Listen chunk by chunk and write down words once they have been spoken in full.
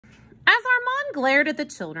glared at the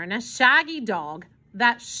children. A shaggy dog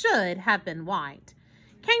that should have been white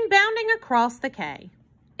came bounding across the quay.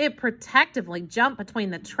 It protectively jumped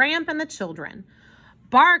between the tramp and the children,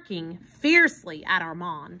 barking fiercely at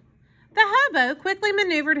Armand. The hobo quickly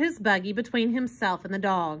maneuvered his buggy between himself and the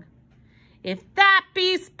dog. "If that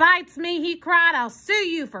beast bites me," he cried, "I'll sue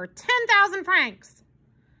you for 10,000 francs.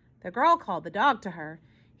 The girl called the dog to her.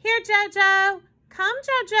 "Here, Jojo. Come,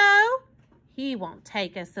 Jojo. He won't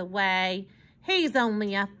take us away. He's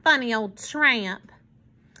only a funny old tramp."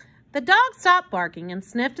 The dog stopped barking and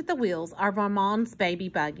sniffed at the wheels of Armand's baby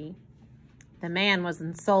buggy. The man was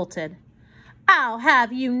insulted. "I'll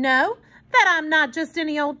have you know that I'm not just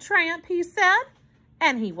any old tramp," he said.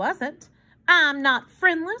 And he wasn't. "I'm not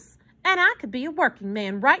friendless, and I could be a working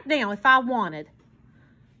man right now if I wanted."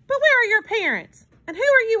 "But where are your parents? And who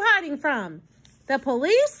are you hiding from? The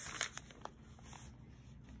police?"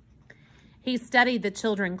 He studied the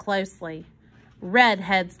children closely.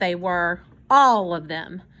 Redheads they were, all of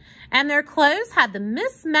them, and their clothes had the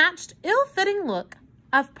mismatched, ill-fitting look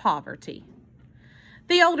of poverty.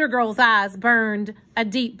 The older girl's eyes burned a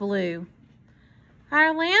deep blue.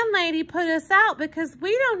 "Our landlady put us out because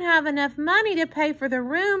we don't have enough money to pay for the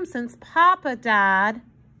room since Papa died,"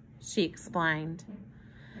 she explained.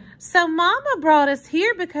 "So Mama brought us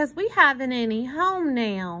here because we haven't any home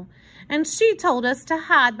now, and she told us to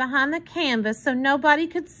hide behind the canvas so nobody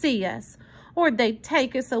could see us, or they'd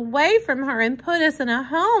take us away from her and put us in a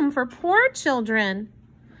home for poor children.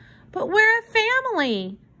 But we're a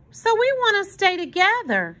family, so we want to stay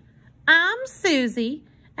together. I'm Susie,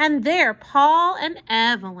 and they're Paul and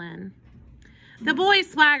Evelyn." The boy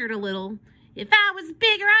swaggered a little. "If I was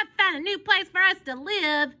bigger, I'd find a new place for us to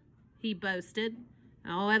live," he boasted.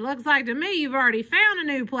 "Oh, it looks like to me you've already found a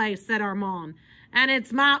new place," said Armand. "And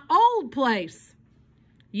it's my old place.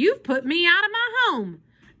 You've put me out of my home,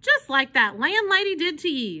 just like that landlady did to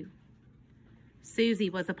you." Susie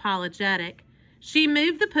was apologetic. She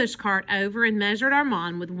moved the pushcart over and measured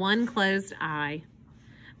Armand with one closed eye.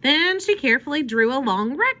 Then she carefully drew a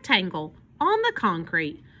long rectangle on the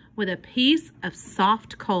concrete with a piece of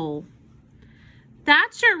soft coal.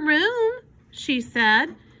 "That's your room," she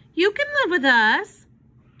said. "You can live with us."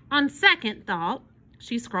 On second thought,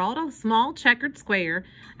 she scrawled a small checkered square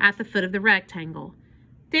at the foot of the rectangle.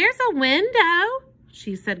 "There's a window,"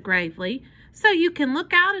 she said gravely, "so you can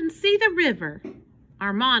look out and see the river."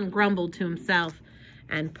 Armand grumbled to himself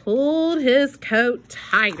and pulled his coat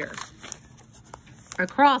tighter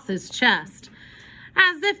across his chest,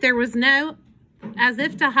 as if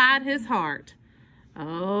to hide his heart.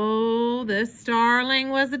 Oh, this starling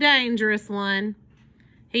was a dangerous one.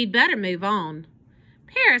 He'd better move on.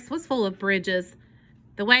 Paris was full of bridges.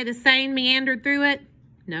 The way the Seine meandered through it,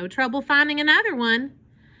 no trouble finding another one.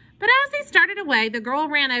 But as he started away, the girl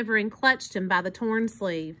ran over and clutched him by the torn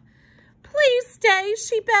sleeve. "Please stay,"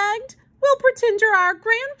 she begged. "We'll pretend you're our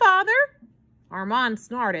grandfather." Armand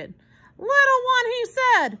snorted. "Little one," he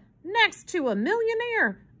said, "next to a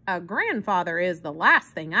millionaire, a grandfather is the last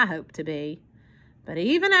thing I hope to be." But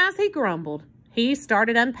even as he grumbled, he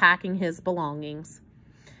started unpacking his belongings.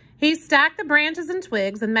 He stacked the branches and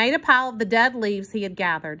twigs and made a pile of the dead leaves he had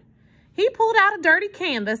gathered. He pulled out a dirty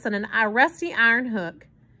canvas and a rusty iron hook.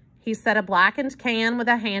 He set a blackened can with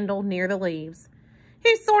a handle near the leaves.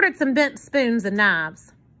 He sorted some bent spoons and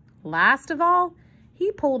knives. Last of all,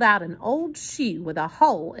 he pulled out an old shoe with a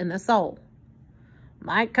hole in the sole.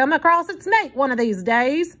 "Might come across its mate one of these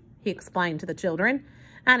days," he explained to the children,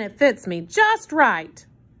 "and it fits me just right."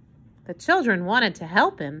 The children wanted to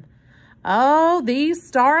help him. Oh, these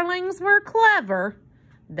starlings were clever.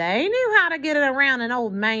 They knew how to get it around an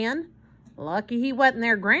old man. Lucky he wasn't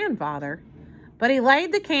their grandfather. But he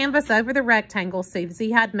laid the canvas over the rectangle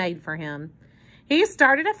Susie had made for him. He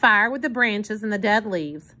started a fire with the branches and the dead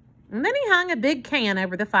leaves, and then he hung a big can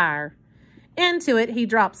over the fire. Into it, he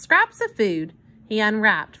dropped scraps of food he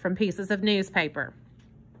unwrapped from pieces of newspaper.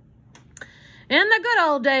 "In the good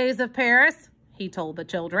old days of Paris," he told the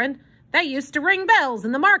children, "they used to ring bells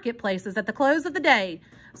in the marketplaces at the close of the day,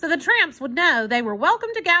 so the tramps would know they were welcome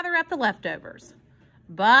to gather up the leftovers.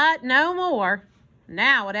 But no more.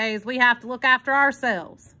 Nowadays, we have to look after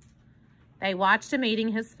ourselves." They watched him eating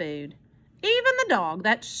his food. Even the dog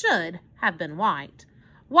that should have been white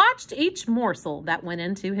watched each morsel that went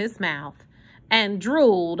into his mouth and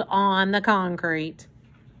drooled on the concrete.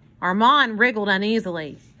 Armand wriggled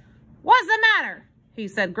uneasily. "What's the matter?" he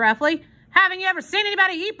said gruffly. "Haven't you ever seen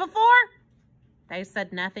anybody eat before?" They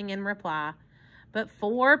said nothing in reply, but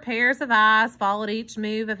 4 pairs of eyes followed each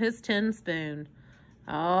move of his tin spoon.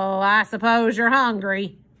 "Oh, I suppose you're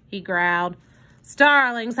hungry," he growled.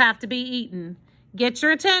 "Starlings have to be eaten. Get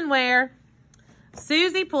your tinware."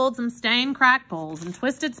 Susie pulled some stained cracked bowls and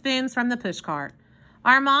twisted spoons from the pushcart.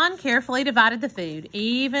 Armand carefully divided the food,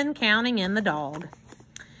 even counting in the dog.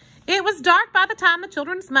 It was dark by the time the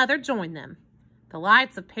children's mother joined them. The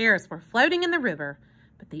lights of Paris were floating in the river,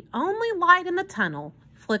 but the only light in the tunnel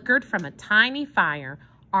flickered from a tiny fire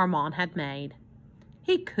Armand had made.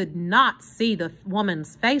 He could not see the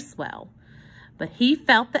woman's face well, but he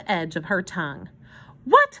felt the edge of her tongue.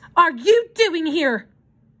 "What are you doing here?"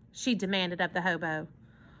 she demanded of the hobo.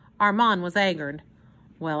 Armand was angered.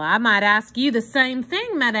 "Well, I might ask you the same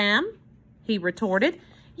thing, madame," he retorted.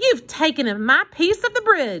 "You've taken my piece of the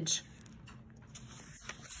bridge."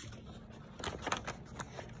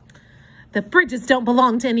 "The bridges don't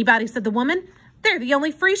belong to anybody," said the woman. "They're the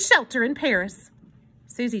only free shelter in Paris."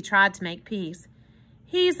 Susie tried to make peace.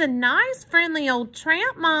 "He's a nice, friendly old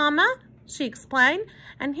tramp, Mama," she explained,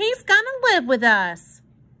 "and he's gonna live with us."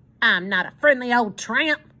 "I'm not a friendly old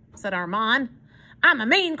tramp," said Armand. "I'm a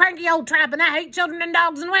mean, cranky old tramp, and I hate children and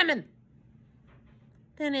dogs and women."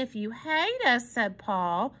 "Then if you hate us," said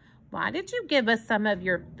Paul, "why did you give us some of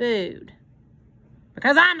your food?"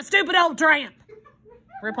 "Because I'm a stupid old tramp,"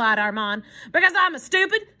 replied Armand. "Because I'm a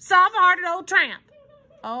stupid, soft-hearted old tramp."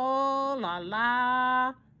 Oh, la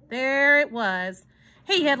la. There it was.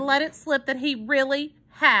 He had let it slip that he really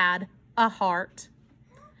had a heart.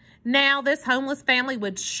 Now this homeless family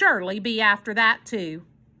would surely be after that too.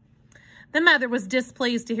 The mother was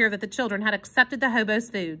displeased to hear that the children had accepted the hobo's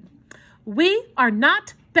food. "We are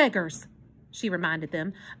not beggars," she reminded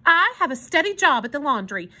them. "I have a steady job at the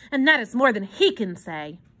laundry, and that is more than he can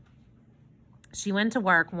say." She went to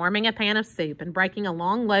work warming a pan of soup and breaking a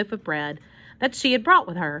long loaf of bread that she had brought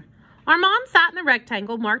with her. Armand sat in the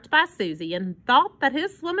rectangle marked by Susie and thought that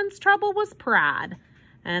his woman's trouble was pride,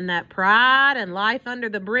 and that pride and life under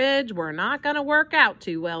the bridge were not going to work out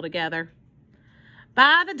too well together.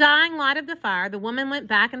 By the dying light of the fire, the woman went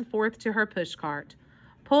back and forth to her pushcart,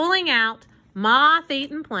 pulling out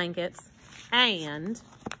moth-eaten blankets and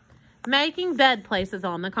making bed places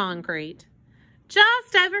on the concrete.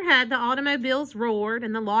 Just overhead, the automobiles roared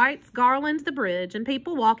and the lights garlanded the bridge, and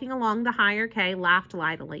people walking along the higher quay laughed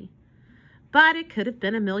lightly. But it could have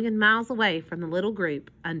been a million miles away from the little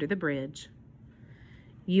group under the bridge.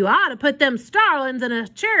 "You ought to put them starlings in a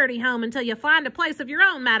charity home until you find a place of your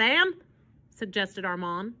own, madame," suggested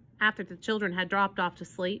Armand, after the children had dropped off to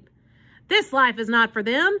sleep. "This life is not for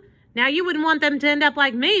them. Now, you wouldn't want them to end up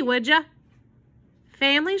like me, would you?"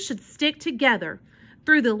 "Families should stick together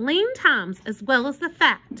through the lean times as well as the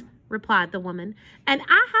fat," replied the woman. "And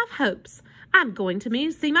I have hopes. I'm going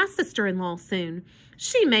to see my sister-in-law soon.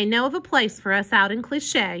 She may know of a place for us out in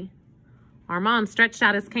Cliché." Armand stretched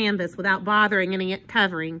out his canvas without bothering any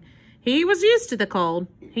covering. He was used to the cold.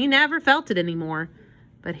 He never felt it anymore.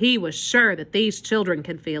 But he was sure that these children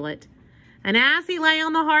could feel it. And as he lay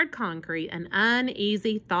on the hard concrete, an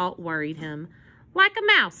uneasy thought worried him, like a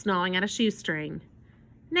mouse gnawing at a shoestring.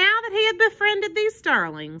 Now that he had befriended these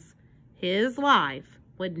starlings, his life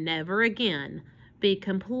would never again be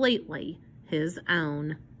completely his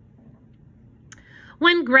own.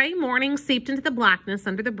 When gray morning seeped into the blackness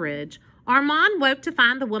under the bridge, Armand woke to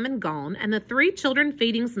find the woman gone and the three children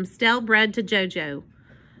feeding some stale bread to Jojo.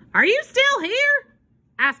 "Are you still here?"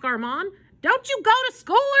 asked Armand. "Don't you go to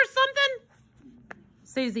school or something?"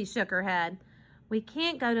 Susie shook her head. "We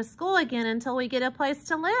can't go to school again until we get a place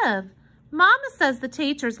to live. Mama says the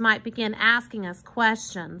teachers might begin asking us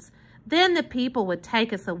questions. Then the people would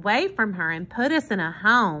take us away from her and put us in a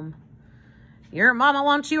home." "Your mama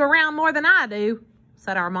wants you around more than I do,"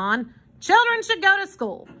 said Armand. "Children should go to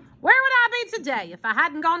school. Where would I be today if I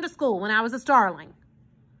hadn't gone to school when I was a starling?"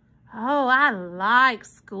 "Oh, I like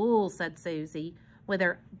school," said Susie, with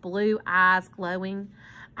her blue eyes glowing.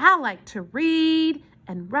 "I like to read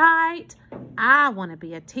and write. I want to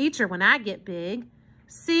be a teacher when I get big.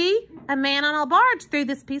 See, a man on a barge threw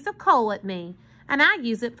this piece of coal at me, and I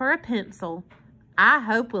use it for a pencil. I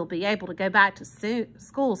hope we'll be able to go back to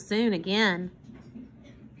school soon again."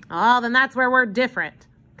 "Oh, then that's where we're different,"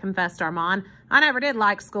 confessed Armand. "I never did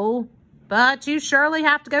like school, but you surely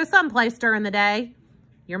have to go someplace during the day.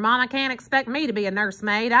 Your mama can't expect me to be a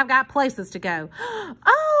nursemaid. I've got places to go."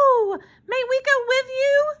 "Oh, may we go with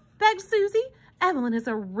you?" begged Susie. "Evelyn is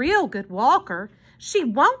a real good walker. She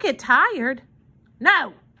won't get tired."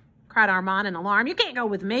 "No," cried Armand in alarm. "You can't go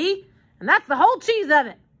with me, and that's the whole cheese of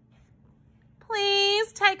it."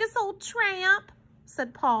 "Please take us, old tramp,"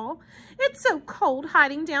 said Paul. "It's so cold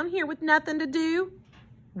hiding down here with nothing to do."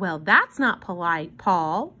 "Well, that's not polite,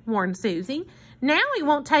 Paul," warned Susie. "Now he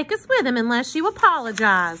won't take us with him unless you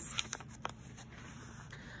apologize."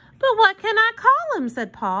 "But what can I call him?"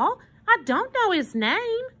 said Paul. "I don't know his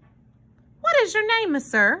name." "Why What is your name,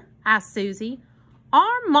 monsieur? Asked Susie.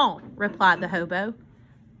 Armand, replied the hobo.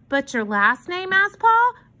 But your last name? Asked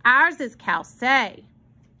Paul. Ours is Calcé.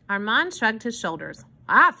 Armand shrugged his shoulders.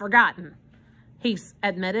 I've forgotten, he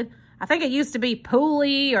admitted. I think it used to be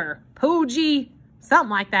Pooley or Poogie, something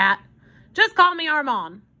like that. Just call me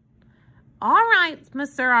Armand. All right,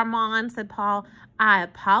 Monsieur Armand, said Paul. I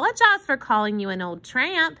apologize for calling you an old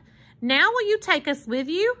tramp. Now will you take us with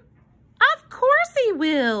you? Of course he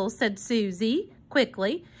will, said Susie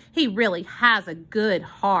quickly. He really has a good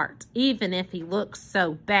heart, even if he looks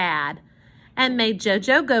so bad. And may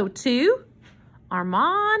Jojo go too?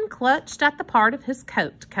 Armand clutched at the part of his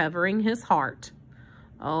coat covering his heart.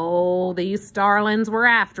 Oh, these starlings were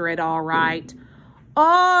after it all right.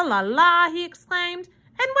 Oh, la la, he exclaimed.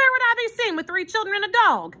 And where would I be seen with 3 children and a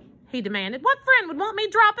dog? He demanded. What friend would want me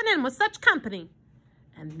dropping in with such company?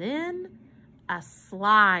 And then a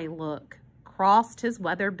sly look crossed his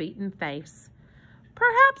weather-beaten face.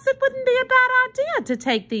 Perhaps it wouldn't be a bad idea to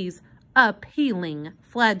take these appealing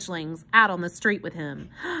fledglings out on the street with him.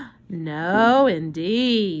 No,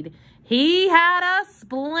 indeed. He had a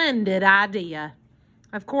splendid idea.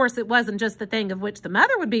 Of course, it wasn't just the thing of which the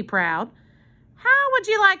mother would be proud. How would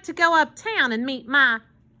you like to go uptown and meet my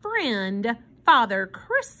friend, Father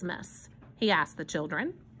Christmas? He asked the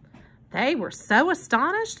children. They were so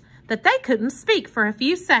astonished that they couldn't speak for a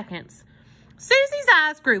few seconds. Susie's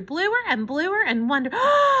eyes grew bluer and bluer and wondered,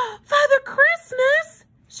 "Oh, Father Christmas!"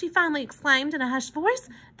 she finally exclaimed in a hushed voice.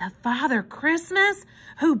 The Father Christmas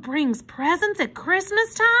who brings presents at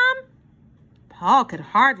Christmas time? Paul could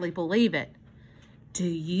hardly believe it. Do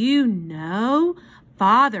you know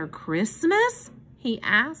Father Christmas? He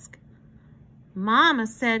asked. Mama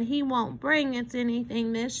said he won't bring us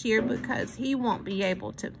anything this year because he won't be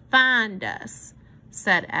able to find us,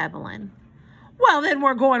 said Evelyn. Well, then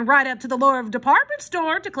we're going right up to the Louvre department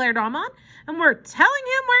store, declared Armand, and we're telling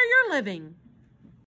him where you're living.